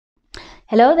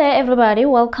Hello there everybody,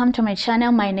 welcome to my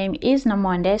channel. My name is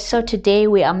Namonde. So today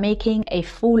we are making a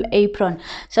full apron.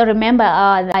 So remember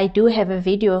I do have a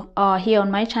video here on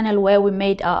my channel where we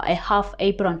made a half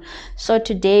apron. So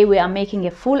today we are making a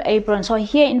full apron. So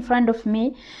here in front of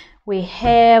me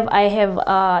I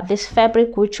have this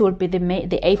fabric which will be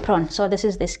the apron. So this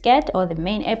is the skirt or the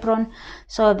main apron.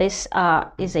 So this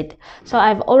is it. So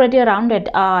I've already rounded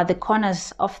the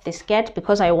corners of the skirt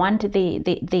because I want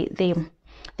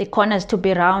the corners to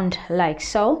be round like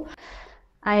so.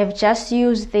 I have just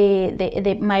used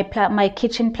my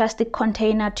kitchen plastic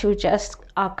container to just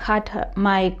cut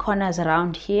my corners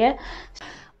around here.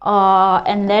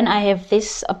 And then I have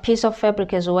this piece of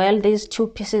fabric as well, these two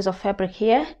pieces of fabric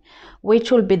here,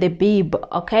 which will be the bib,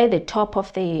 okay, the top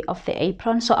of the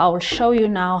apron. So I will show you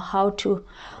now how to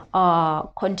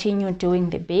continue doing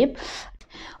the bib.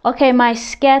 Okay, my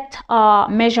skirt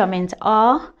measurements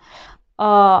are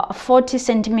 40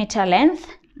 centimeter length,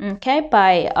 okay,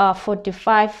 by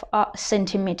 45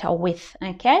 centimeter width,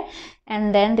 okay,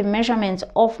 and then the measurements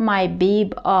of my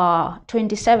bib are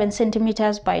 27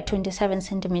 centimeters by 27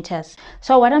 centimeters.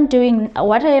 So what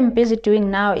I am busy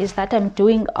doing now is that I'm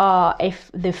doing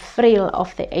the frill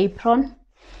of the apron.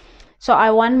 So I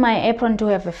want my apron to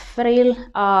have a frill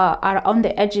on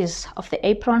the edges of the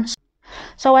apron.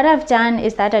 So what I've done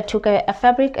is that I took a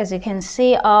fabric, as you can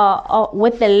see,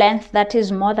 with the length that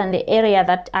is more than the area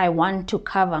that I want to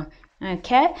cover,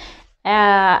 okay,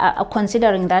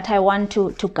 considering that I want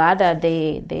to gather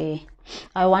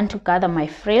my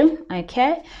frill,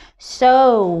 okay.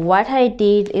 So what I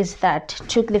did is that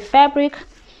took the fabric,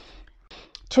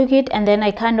 and then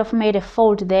I kind of made a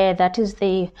fold there. That is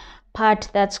the part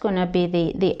that's gonna be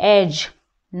the edge.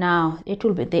 Now it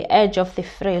will be the edge of the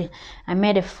frill. I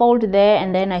made a fold there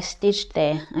and then I stitched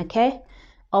there, okay,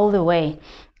 all the way.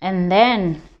 And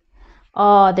then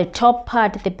the top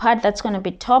part, the part that's going to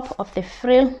be top of the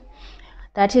frill,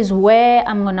 that is where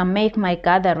I'm going to make my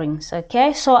gatherings,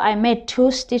 okay. So I made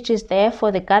 2 stitches there for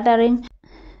the gathering.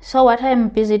 So what I'm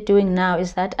busy doing now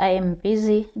is that I am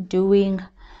busy doing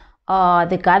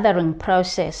the gathering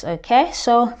process, okay.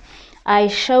 So I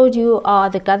showed you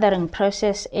the gathering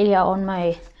process earlier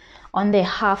on the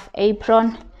half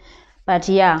apron, but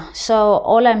yeah, so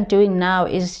all I'm doing now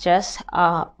is just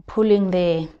pulling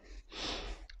the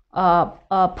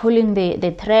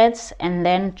threads and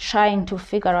then trying to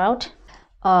figure out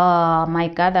my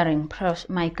gathering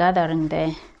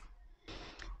there.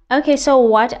 Okay, so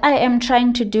what I am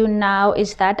trying to do now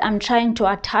is that I'm trying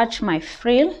to attach my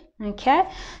frill. Okay,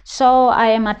 so I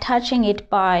am attaching it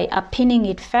by pinning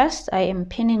it first. I am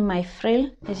pinning my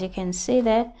frill, as you can see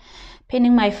there,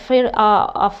 pinning my frill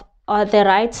of the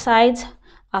right sides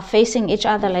are facing each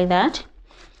other like that,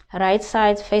 right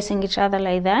sides facing each other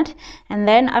like that, and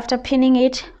then after pinning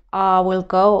it we'll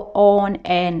go on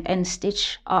and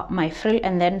stitch my frill,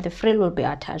 and then the frill will be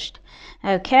attached,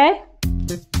 okay.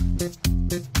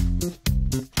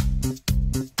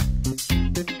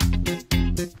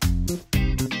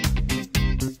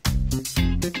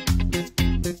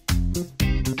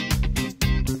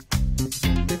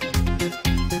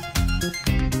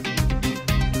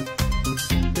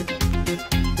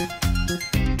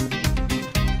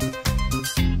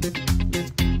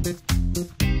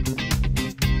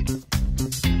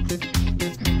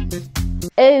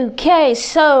 Okay,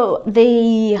 so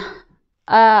the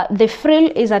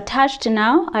frill is attached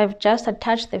now. I've just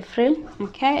attached the frill,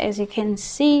 okay. As you can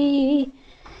see,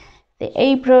 the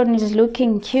apron is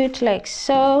looking cute like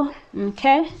so,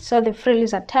 okay. So the frill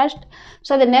is attached.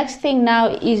 So the next thing now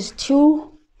is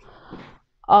to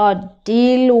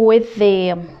deal with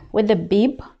the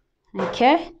bib,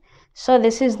 okay. So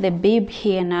this is the bib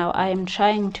here. Now I am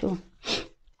trying to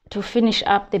finish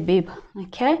up the bib,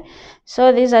 okay.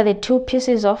 So these are the 2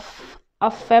 pieces of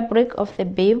fabric of the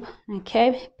bib,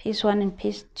 okay, piece 1 and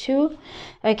piece 2,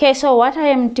 okay. So what I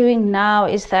am doing now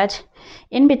is that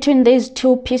in between these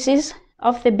 2 pieces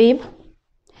of the bib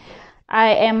I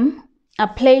am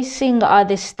placing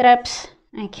the straps,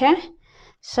 okay.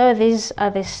 So these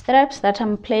are the straps that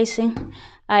I'm placing.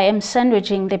 I am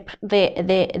sandwiching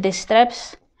the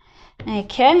straps,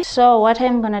 okay. So what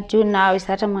I'm gonna do now is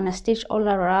that I'm gonna stitch all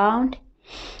around.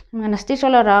 I'm gonna stitch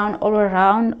all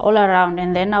around,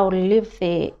 and then I will leave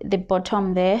the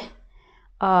bottom there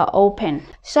open.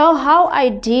 So how I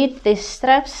did the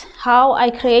straps, how I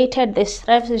created the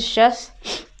straps is just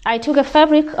I took a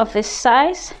fabric of this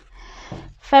size,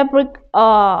 fabric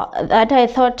that I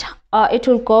thought it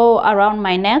will go around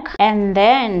my neck, and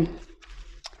then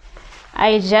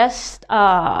I just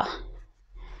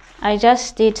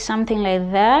did something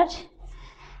like that,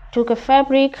 took a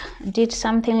fabric, did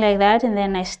something like that, and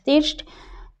then I stitched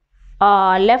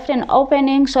left an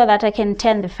opening so that I can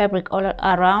turn the fabric all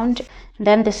around.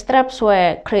 Then the straps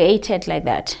were created like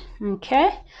that. Okay,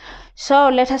 so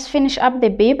let us finish up the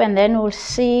bib and then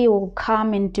we'll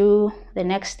come and do the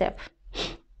next step.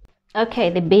 Okay,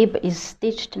 the bib is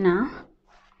stitched now.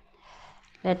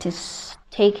 Let us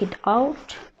take it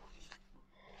out.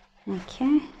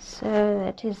 Okay, so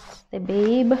that is the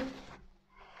bib.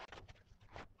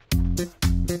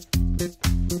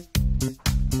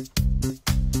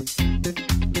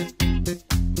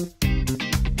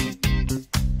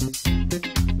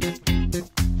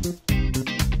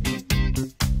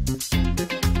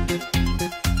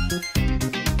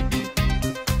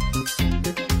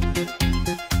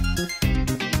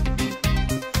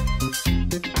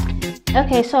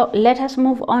 Okay, so let us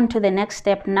move on to the next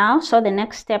step now. So the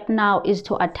next step now is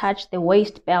to attach the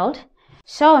waist belt.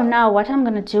 So now what I'm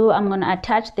going to do, I'm going to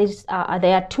attach this. There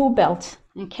are two belts.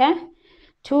 Okay,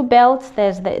 two belts.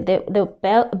 There's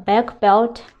the back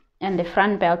belt and the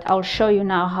front belt. I'll show you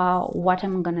now what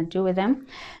I'm going to do with them.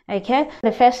 Okay,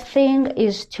 the first thing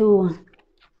is to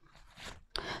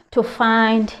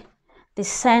find the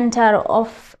center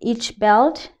of each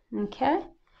belt. Okay,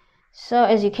 so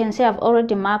as you can see, I've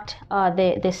already marked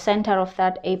the center of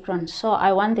that apron. So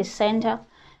I want the center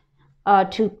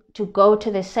to go to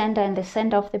the center, and the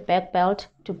center of the back belt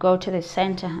to go to the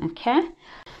center. Okay,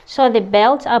 so the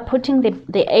belts are putting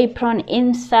the apron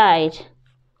inside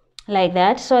like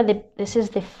that. So this is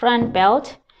the front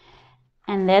belt,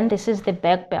 and then this is the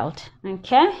back belt.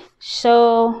 Okay,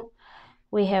 so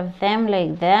we have them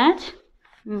like that.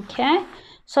 Okay,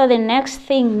 so the next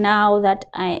thing now that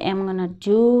I am gonna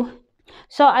do,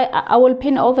 so I will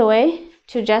pin all the way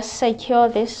to just secure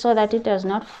this so that it does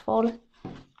not fall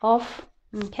off.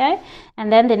 Okay, and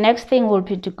then the next thing will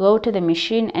be to go to the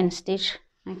machine and stitch.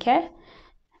 Okay,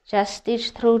 just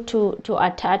stitch through to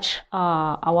attach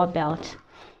our belt,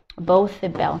 both the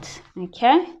belts.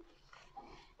 Okay,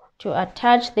 to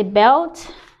attach the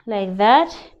belt like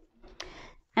that,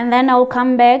 and then I'll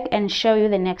come back and show you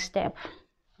the next step.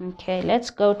 Okay, let's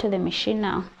go to the machine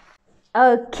now.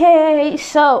 Okay,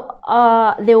 so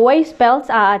the waist belts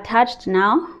are attached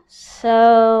now.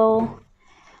 So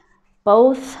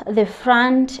both the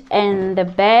front and the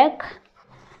back,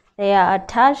 they are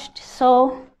attached.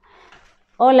 So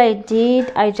all I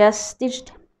did, I just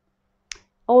stitched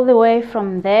all the way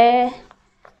from there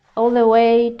all the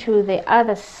way to the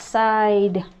other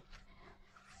side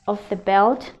of the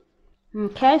belt.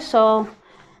 Okay, so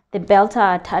the belts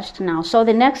are attached now. So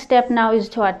the next step now is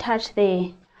to attach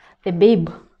the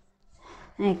bib.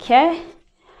 Okay,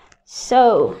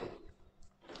 so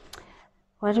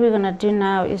what we're gonna do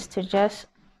now is to just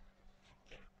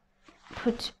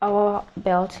put our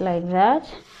belt like that.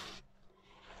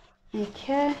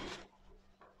 Okay,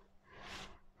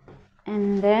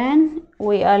 and then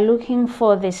we are looking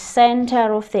for the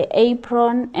center of the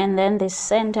apron and then the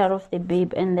center of the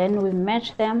bib, and then we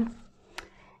match them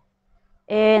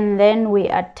and then we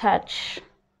attach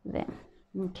them.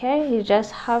 Okay, you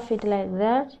just half it like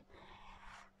that,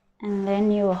 and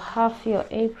then you half your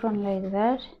apron like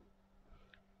that.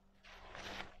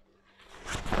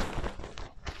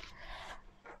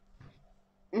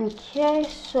 Okay,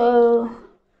 so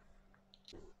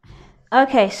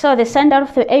the center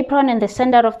of the apron and the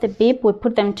center of the bib, we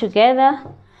put them together.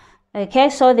 Okay,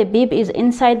 so the bib is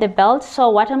inside the belt. So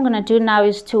what I'm gonna do now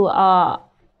is to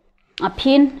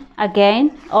pin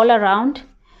again all around.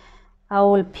 I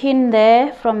will pin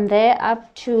there, from there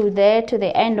up to there to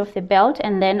the end of the belt,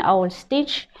 and then I will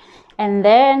stitch, and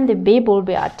then the bib will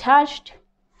be attached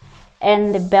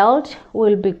and the belt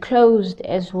will be closed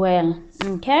as well.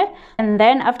 Okay, and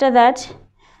then after that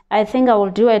I think I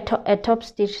will do a top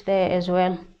stitch there as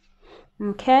well.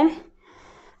 Okay,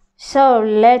 so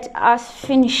let us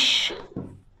finish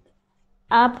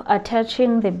up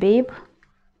attaching the bib,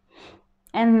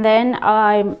 and then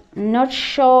I'm not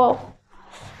sure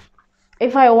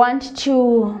if I want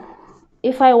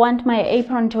my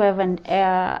apron to have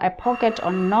a pocket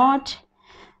or not,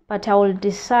 but I will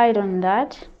decide on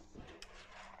that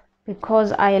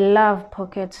because I love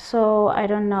pockets. So I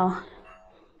don't know.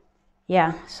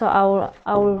 Yeah, so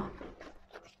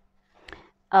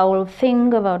I will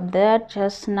think about that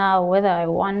just now, whether I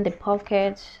want the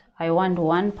pockets, I want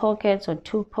one pocket or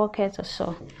two pockets or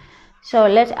so. So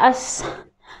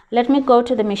let me go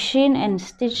to the machine and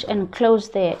stitch and close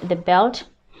the belt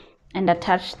and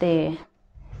attach the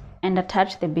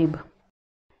bib.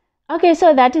 Okay,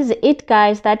 so that is it,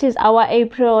 guys. That is our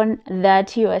apron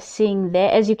that you are seeing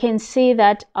there. As you can see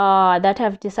that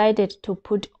I've decided to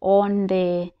put on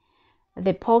the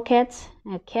pockets.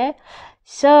 Okay,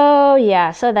 so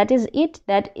yeah, so that is it.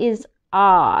 That is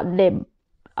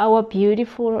our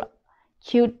beautiful,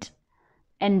 cute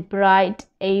and bright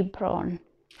apron.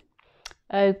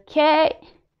 Okay,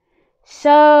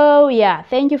 so yeah,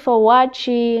 thank you for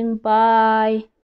watching. Bye.